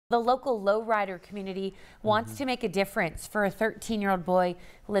The local Lowrider community wants to make a difference for a 13-year-old boy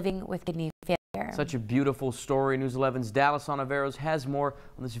living with kidney failure. Such a beautiful story. News 11's Dallas Onaveros has more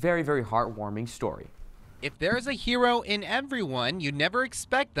on this very, very heartwarming story. If there's a hero in everyone, you'd never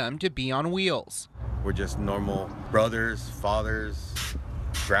expect them to be on wheels. We're just normal brothers, fathers,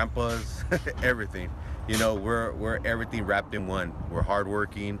 grandpas, everything. You know, we're everything wrapped in one. We're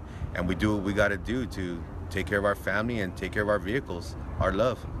hardworking, and we do what we got to do to take care of our family and take care of our vehicles, our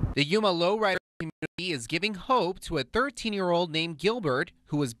love. The Yuma Lowrider Community is giving hope to a 13-year-old named Gilbert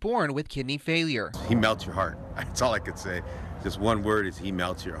who was born with kidney failure. He melts your heart. That's all I could say. Just one word is he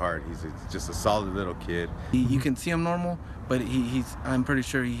melts your heart. He's just a solid little kid. You can see him normal, but I'm pretty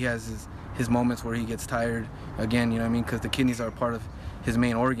sure he has his moments where he gets tired again, you know what I mean? Because the kidneys are part of his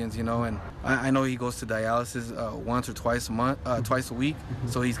main organs, you know, and I know he goes to dialysis once or twice a week,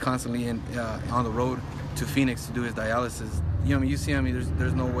 so he's constantly on the road to Phoenix to do his dialysis. You know, you see him,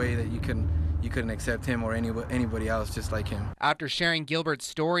 there's no way that you couldn't accept him or anybody else just like him. After sharing Gilbert's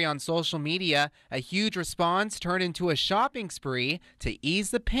story on social media, a huge response turned into a shopping spree to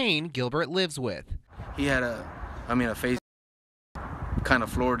ease the pain Gilbert lives with. He had a face kind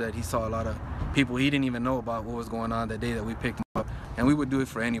of floored that he saw a lot of people he didn't even know about what was going on that day that we picked him up, and we would do it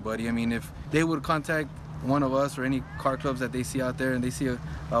for anybody. I mean, if they would contact one of us or any car clubs that they see out there and they see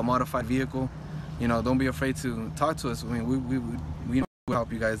a modified vehicle, you know, don't be afraid to talk to us. I mean, we would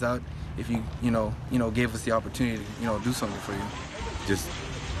help you guys out if you gave us the opportunity to do something for you. Just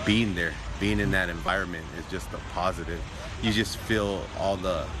being there, being in that environment is just a positive. You just feel all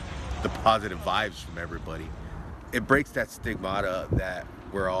the positive vibes from everybody. It breaks that stigmata that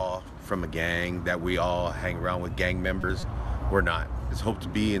we're all from a gang, that we all hang around with gang members. We're not. Just hope to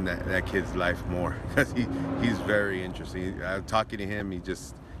be in that kid's life more, because he's very interesting. Talking to him,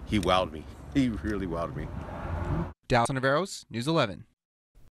 he wowed me. He really wowed me. Dallas Onaveros, News 11.